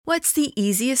What's the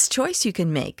easiest choice you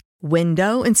can make?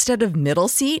 Window instead of middle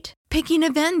seat? Picking a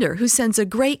vendor who sends a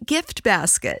great gift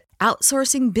basket?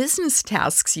 Outsourcing business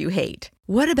tasks you hate?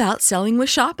 What about selling with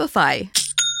Shopify?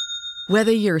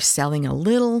 Whether you're selling a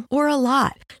little or a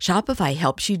lot, Shopify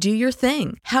helps you do your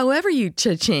thing, however you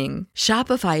cha-ching.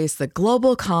 Shopify is the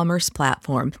global commerce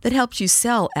platform that helps you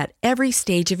sell at every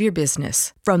stage of your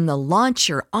business. From the launch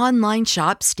your online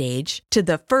shop stage to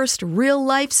the first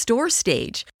real-life store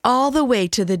stage, all the way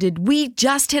to the did we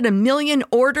just hit a million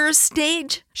orders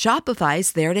stage.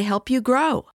 Shopify's there to help you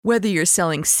grow. Whether you're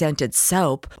selling scented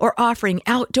soap or offering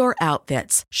outdoor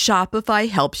outfits, Shopify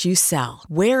helps you sell.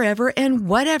 Wherever and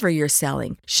whatever you're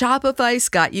selling, Shopify's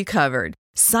got you covered.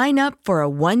 Sign up for a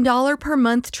 $1 per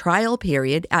month trial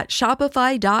period at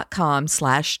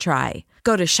shopify.com/try.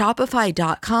 Go to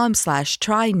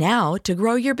shopify.com/try now to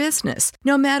grow your business,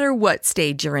 no matter what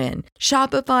stage you're in.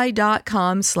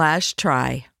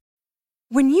 Shopify.com/try.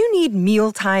 When you need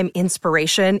mealtime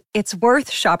inspiration, it's worth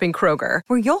shopping Kroger,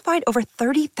 where you'll find over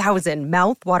 30,000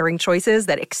 mouth-watering choices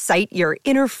that excite your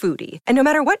inner foodie. And no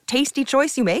matter what tasty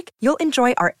choice you make, you'll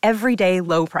enjoy our everyday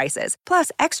low prices, plus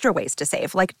extra ways to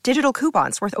save, like digital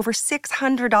coupons worth over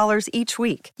 $600 each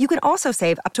week. You can also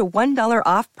save up to $1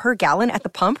 off per gallon at the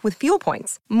pump with fuel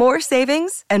points. More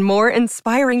savings and more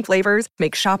inspiring flavors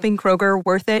make shopping Kroger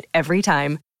worth it every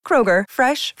time. Kroger,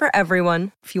 fresh for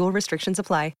everyone. Fuel restrictions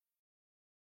apply.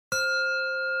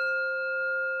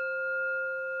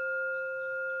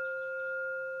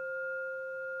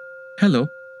 Hello,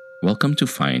 welcome to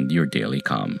Find Your Daily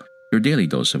Calm, your daily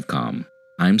dose of calm.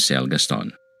 I'm Sel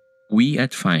Gaston. We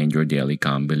at Find Your Daily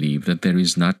Calm believe that there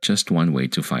is not just one way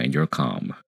to find your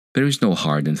calm. There is no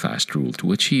hard and fast rule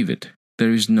to achieve it. There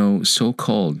is no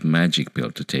so-called magic pill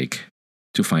to take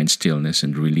to find stillness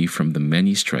and relief from the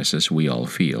many stresses we all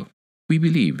feel. We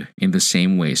believe, in the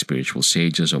same way spiritual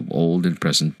sages of old and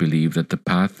present believe, that the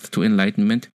path to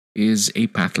enlightenment is a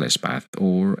pathless path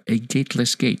or a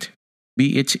gateless gate.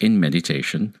 Be it in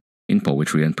meditation, in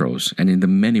poetry and prose, and in the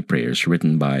many prayers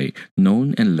written by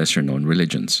known and lesser-known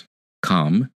religions.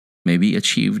 Calm may be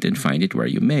achieved and find it where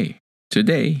you may.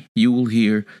 Today, you will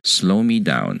hear Slow Me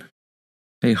Down,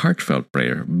 a heartfelt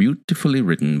prayer beautifully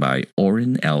written by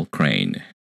Orrin L. Crane.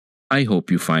 I hope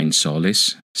you find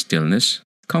solace, stillness,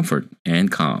 comfort,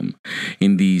 and calm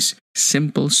in these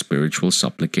simple spiritual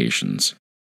supplications.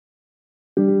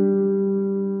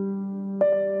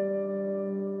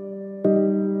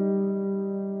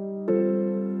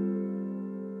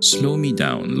 Slow me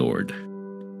down, Lord.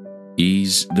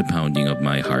 Ease the pounding of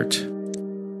my heart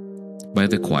by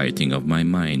the quieting of my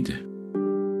mind.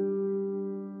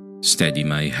 Steady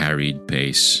my harried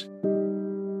pace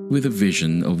with a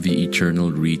vision of the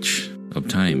eternal reach of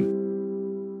time.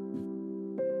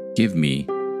 Give me,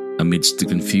 amidst the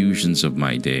confusions of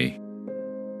my day,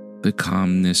 the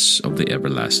calmness of the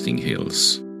everlasting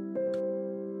hills.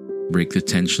 Break the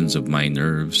tensions of my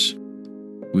nerves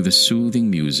with the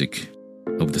soothing music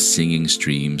of the singing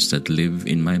streams that live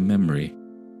in my memory.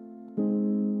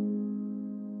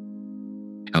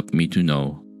 Help me to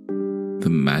know the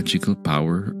magical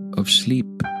power of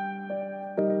sleep.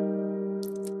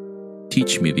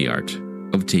 Teach me the art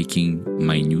of taking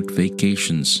minute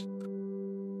vacations,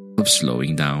 of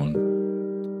slowing down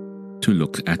to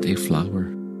look at a flower,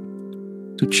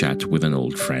 to chat with an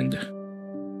old friend,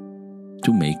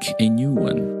 to make a new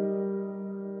one,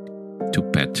 to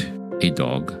pet a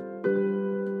dog,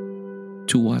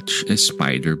 to watch a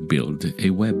spider build a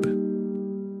web,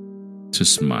 to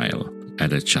smile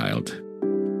at a child,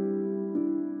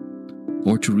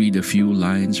 or to read a few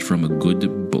lines from a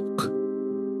good book.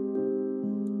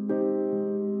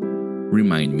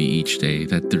 Remind me each day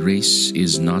that the race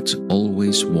is not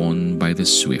always won by the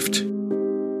swift,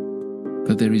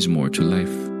 that there is more to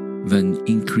life than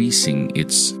increasing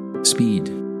its speed.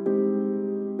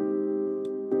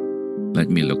 Let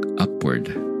me look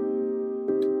upward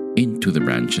into the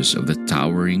branches of the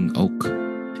towering oak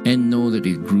and know that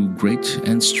it grew great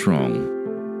and strong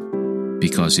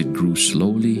because it grew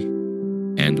slowly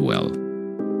and well.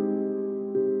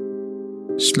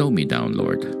 Slow me down,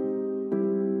 Lord,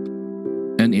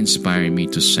 and inspire me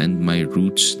to send my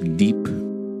roots deep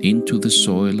into the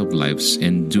soil of life's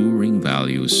enduring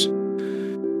values,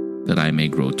 that I may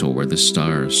grow toward the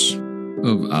stars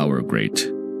of our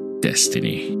great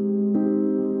destiny.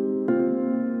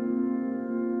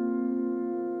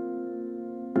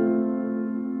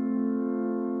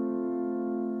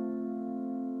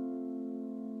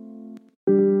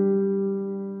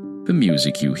 The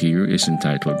music you hear is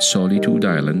entitled Solitude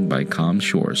Island by Calm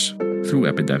Shores through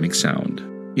Epidemic Sound.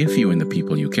 If you and the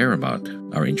people you care about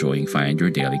are enjoying Find Your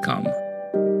Daily Calm,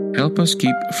 Help us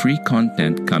keep free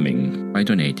content coming by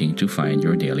donating to Find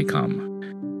Your Daily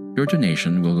Calm. Your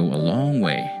donation will go a long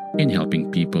way in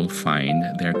helping people find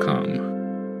their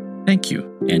calm. Thank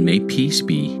you, and may peace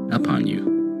be upon you.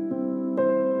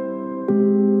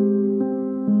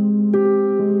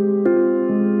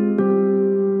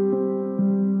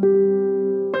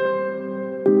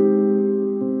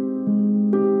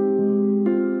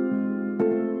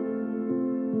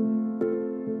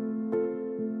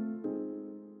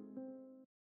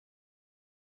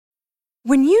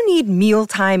 When you need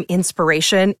mealtime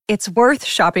inspiration, it's worth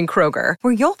shopping Kroger,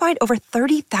 where you'll find over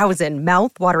 30,000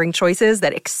 mouth-watering choices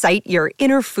that excite your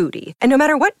inner foodie. And no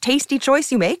matter what tasty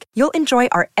choice you make, you'll enjoy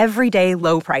our everyday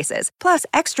low prices, plus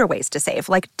extra ways to save,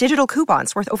 like digital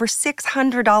coupons worth over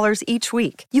 $600 each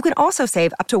week. You can also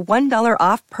save up to $1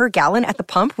 off per gallon at the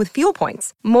pump with fuel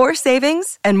points. More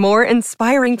savings and more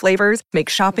inspiring flavors make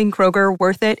shopping Kroger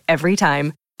worth it every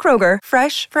time. Kroger,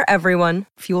 fresh for everyone.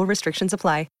 Fuel restrictions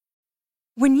apply.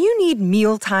 When you need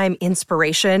mealtime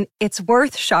inspiration, it's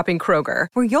worth shopping Kroger,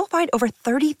 where you'll find over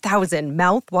 30,000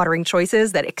 mouth-watering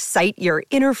choices that excite your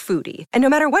inner foodie. And no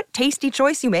matter what tasty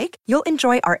choice you make, you'll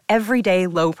enjoy our everyday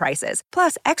low prices,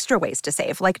 plus extra ways to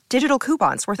save, like digital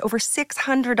coupons worth over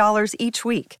 $600 each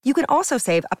week. You can also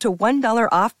save up to $1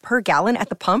 off per gallon at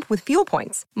the pump with fuel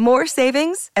points. More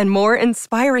savings and more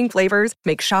inspiring flavors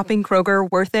make shopping Kroger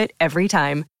worth it every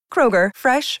time. Kroger,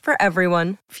 fresh for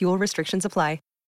everyone. Fuel restrictions apply.